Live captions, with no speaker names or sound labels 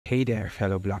Hey there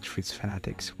fellow Blox Fruits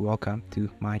fanatics, welcome to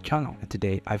my channel, and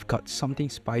today I've got something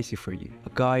spicy for you. A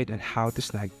guide on how to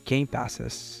snag game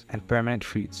passes and permanent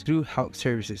fruits through help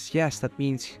services. Yes, that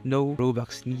means no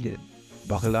Robux needed.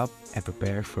 Buckle up and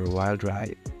prepare for a wild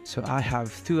ride. So I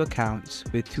have two accounts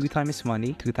with 2 times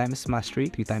money, 2 times mastery,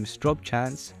 2 times drop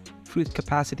chance, fruit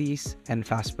capacities, and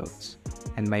fast boats.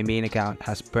 And my main account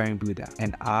has Perm Buddha,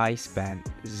 and I spent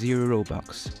 0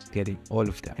 Robux getting all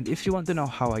of them. And if you want to know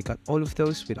how I got all of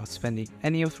those without spending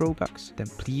any of the Robux, then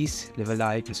please leave a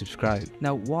like and subscribe.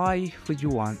 Now, why would you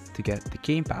want to get the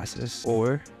game passes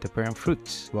or the Perm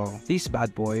Fruits? Well, these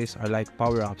bad boys are like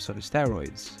power-ups on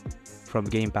steroids. From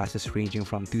game passes ranging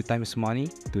from 2 times money,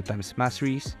 2 times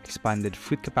masteries, expanded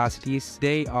fruit capacities,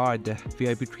 they are the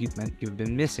VIP treatment you've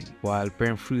been missing. While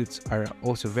Perm Fruits are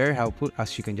also very helpful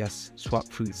as you can just swap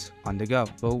fruits on the go.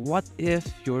 But what if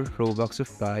your Robux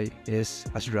supply is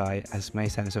as dry as my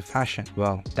sense of fashion?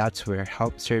 Well, that's where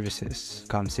help services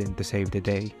comes in to save the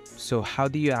day. So how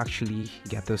do you actually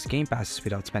get those game passes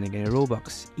without spending any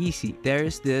Robux? Easy.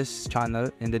 There's this channel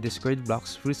in the Discord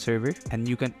Blox Fruits server, and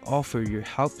you can offer your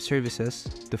help services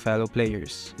to fellow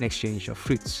players in exchange of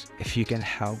fruits. If you can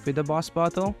help with the boss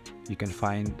battle, you can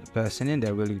find a person in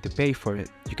there willing to pay for it.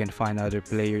 You can find other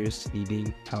players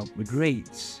needing help with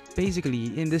raids.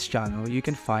 Basically, in this channel, you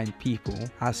can find people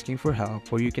asking for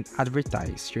help, or you can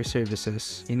advertise your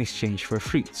services in exchange for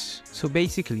fruits. So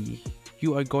basically,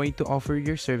 you are going to offer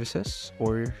your services,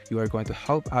 or you are going to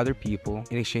help other people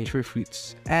in exchange for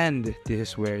fruits. And this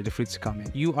is where the fruits come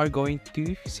in. You are going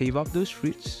to save up those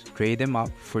fruits, trade them up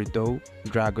for doe,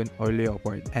 dragon, or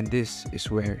leopard. And this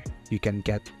is where you can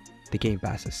get the game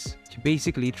passes. You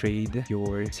basically trade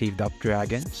your saved up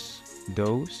dragons,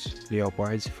 does,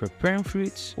 leopards for perm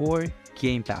fruits or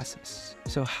game passes.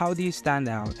 So how do you stand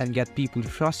out and get people to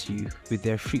trust you with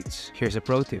their fruits? Here's a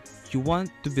pro tip. You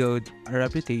want to build a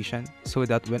reputation so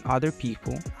that when other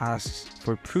people ask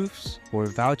for proofs or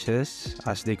vouchers,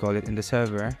 as they call it in the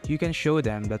server, you can show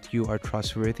them that you are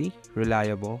trustworthy,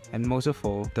 reliable, and most of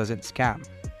all, doesn't scam.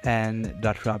 And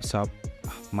that wraps up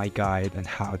my guide on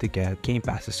how to get game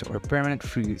passes or permanent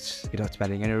fruits without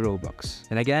spending any Robux.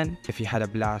 And again, if you had a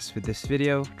blast with this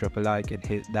video, drop a like and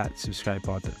hit that subscribe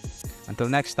button. Until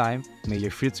next time, may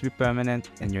your fruits be permanent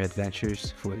and your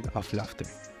adventures full of laughter.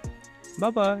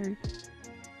 Bye bye!